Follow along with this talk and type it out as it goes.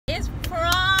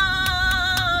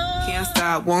Can't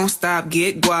stop, won't stop,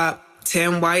 get guap.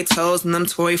 10 white toes and them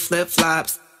toy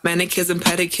flip-flops. Manicures and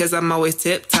pedicures, I'm always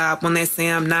tip-top. When they say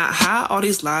I'm not hot, all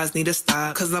these lies need to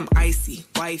stop. Cause I'm icy,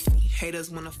 wifey, haters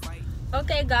wanna fight.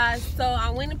 Okay guys, so I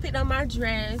went and picked up my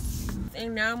dress.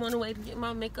 And now I'm on the way to get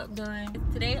my makeup done.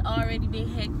 Today already been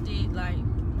hectic, like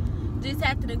just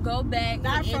had to go back.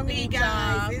 Not for me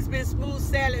guys, it's been smooth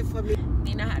sailing for me.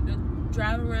 Then I had to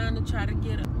drive around to try to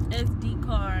get a SD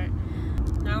card.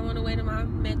 Now I'm on the way to my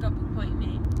makeup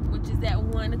appointment, which is at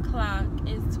 1 o'clock.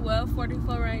 It's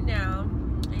 12:44 right now.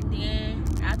 And then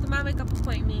after my makeup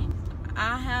appointment,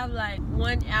 I have like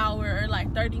 1 hour or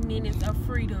like 30 minutes of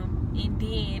freedom. And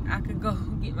then I could go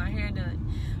get my hair done,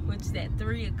 which is at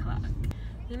 3 o'clock.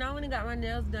 You know, I went and got my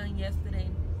nails done yesterday.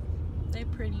 They're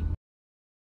pretty.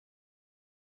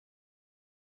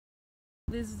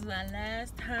 This is my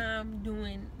last time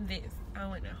doing this. I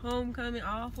went to homecoming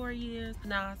all 4 years.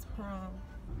 Now it's prom.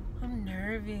 I'm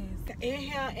nervous.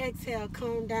 Inhale, exhale,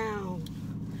 calm down.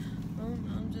 Oh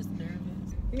no, I'm just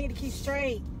nervous. You need to keep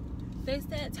straight. They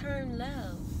said turn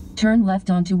left. Turn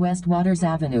left onto West Waters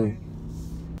Avenue.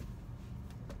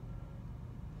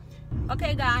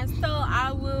 Okay guys, so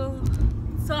I will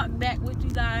talk back with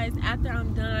you guys after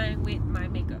I'm done with my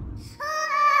makeup.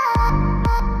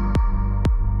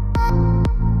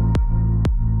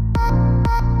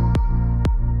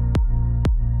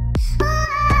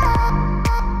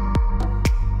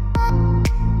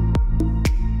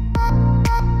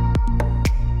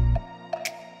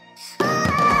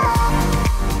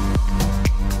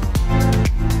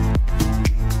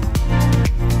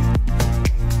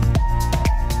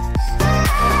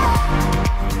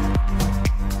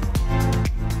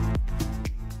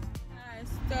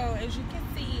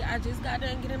 I just got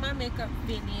done getting my makeup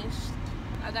finished.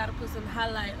 I gotta put some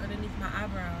highlight underneath my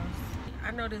eyebrows.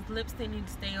 I know this lipstick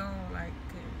needs to stay on, like,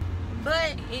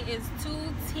 but it is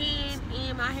 2:10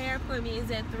 and my hair appointment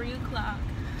is at 3 o'clock.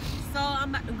 So I'm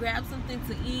about to grab something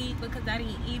to eat because I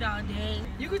didn't eat all day.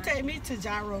 You could take me to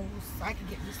Gyro's so I can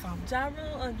get me something.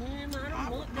 Gyro again? I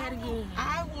don't want that again.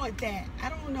 I want that. I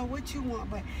don't know what you want,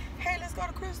 but hey, let's go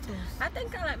to Crystal's. I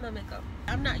think I like my makeup.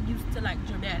 I'm not used to like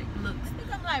dramatic looks. I think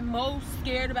I'm like most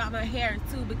scared about my hair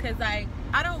too because like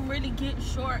I don't really get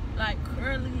short, like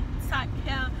curly type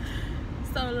hair.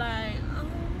 So like I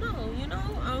don't know, you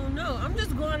know, I don't know. I'm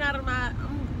just going out of my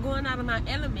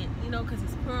element, you know, because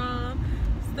it's prom.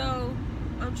 So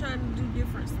I'm trying to do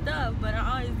different stuff, but I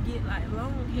always get like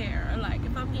long hair, or like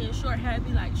if I'm getting short hair, it'd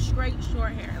be like straight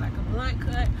short hair, like a blunt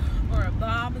cut or a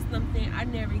bob or something. I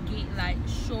never get like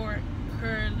short,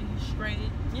 curly,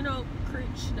 straight, you know,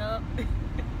 crinched up.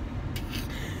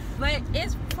 But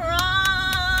it's prom.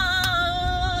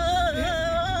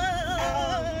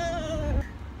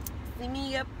 See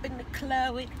me up in the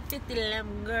club with 50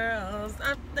 lemon girls.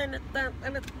 I'm done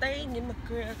a thing in my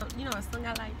girl. You know a song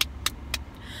I like.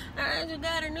 I just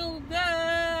got a new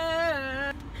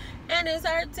girl, and it's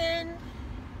hurting.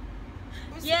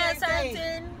 Yeah, it's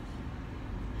hurting.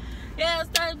 Yeah,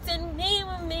 it's hurting me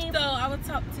with me. So I will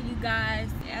talk to you guys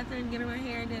after I'm getting my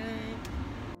hair done.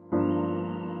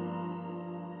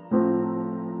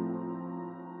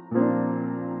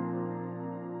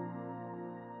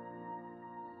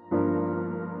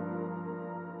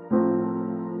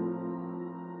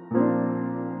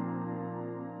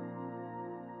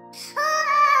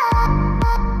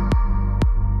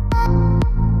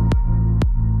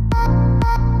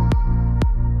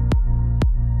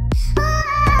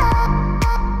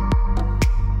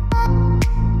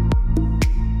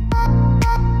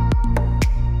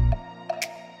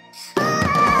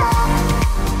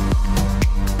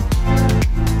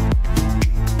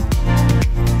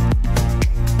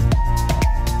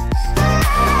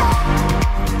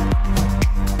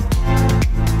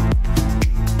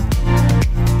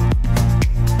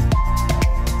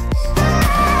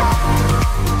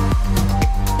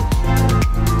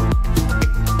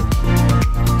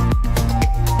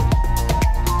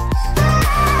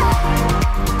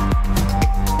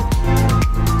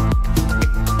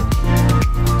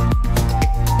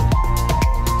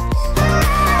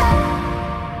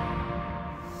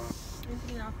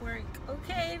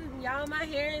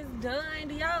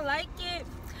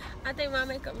 I think my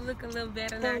makeup look a little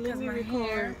better now because my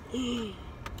hair.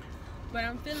 But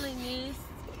I'm feeling this.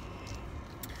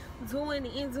 Doing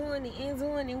it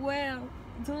well.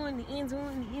 Doing it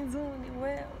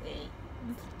well.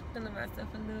 Feeling myself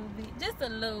a little bit. Just a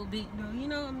little bit though. You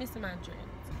know, I'm missing my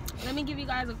dreams. Let me give you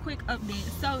guys a quick update.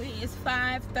 So it is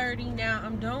 5:30 now.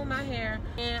 I'm done with my hair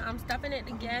and I'm stopping at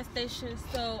the gas station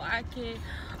so I can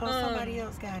somebody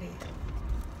else got it.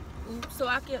 Oops, so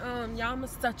I can y'all, I'm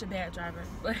such a bad driver,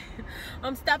 but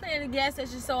I'm stopping at a gas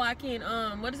station so I can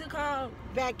what is it called?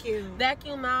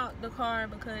 Vacuum out the car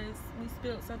because we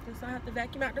spilled something, so I have to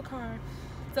vacuum out the car.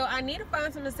 So I need to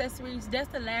find some accessories. That's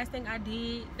the last thing I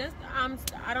did.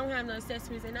 I don't have no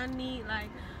accessories, and I need like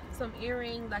some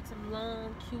earrings, like some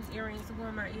long cute earrings to go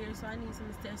in my ears. So I need some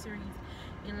accessories,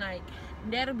 and like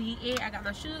that'll be it. I got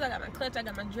my shoes, I got my clutch, I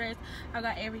got my dress, I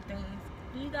got everything.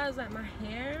 Do you guys like my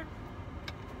hair?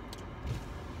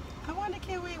 I wonder,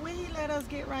 can we, when he let us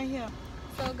get right here?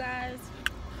 So guys,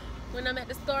 when I'm at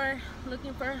the store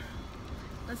looking for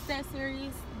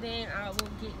accessories, then I will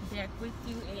get back with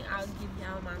you and I'll give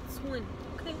y'all my 20.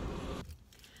 Okay,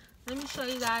 let me show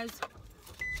you guys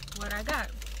what I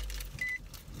got.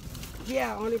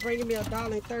 Yeah, only bringing me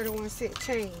 $1.31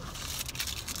 change.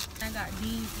 I got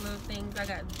these little things. I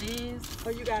got this. Oh,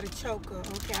 you got a choker.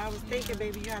 Okay, I was thinking,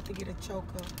 baby, you have to get a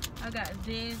choker. I got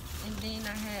this, and then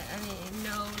I didn't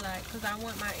know, like, because I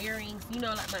want my earrings, you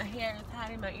know, like my hair is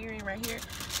hiding my earring right here,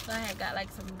 so I had got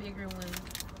like some bigger ones.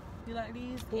 You like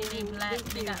these? And they black.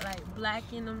 They got like black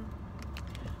in them,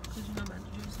 because you know my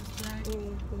dress is black.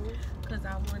 Because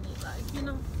I wanted, like, you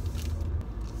know.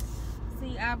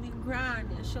 See, I be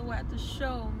grinding show after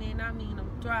show, man. I mean,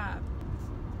 I'm driving.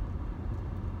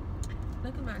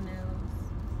 Look at my nails.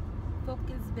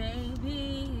 Focus,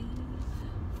 baby.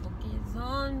 Focus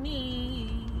on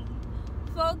me.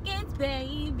 Focus,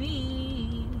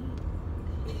 baby.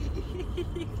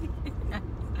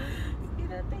 You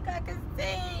don't think I can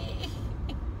sing?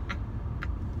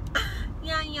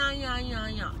 Yeah, yeah, yeah, yeah,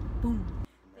 yeah. Boom.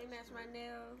 They match my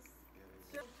nails.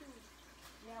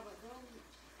 Yeah, but those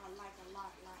are like a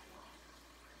lot.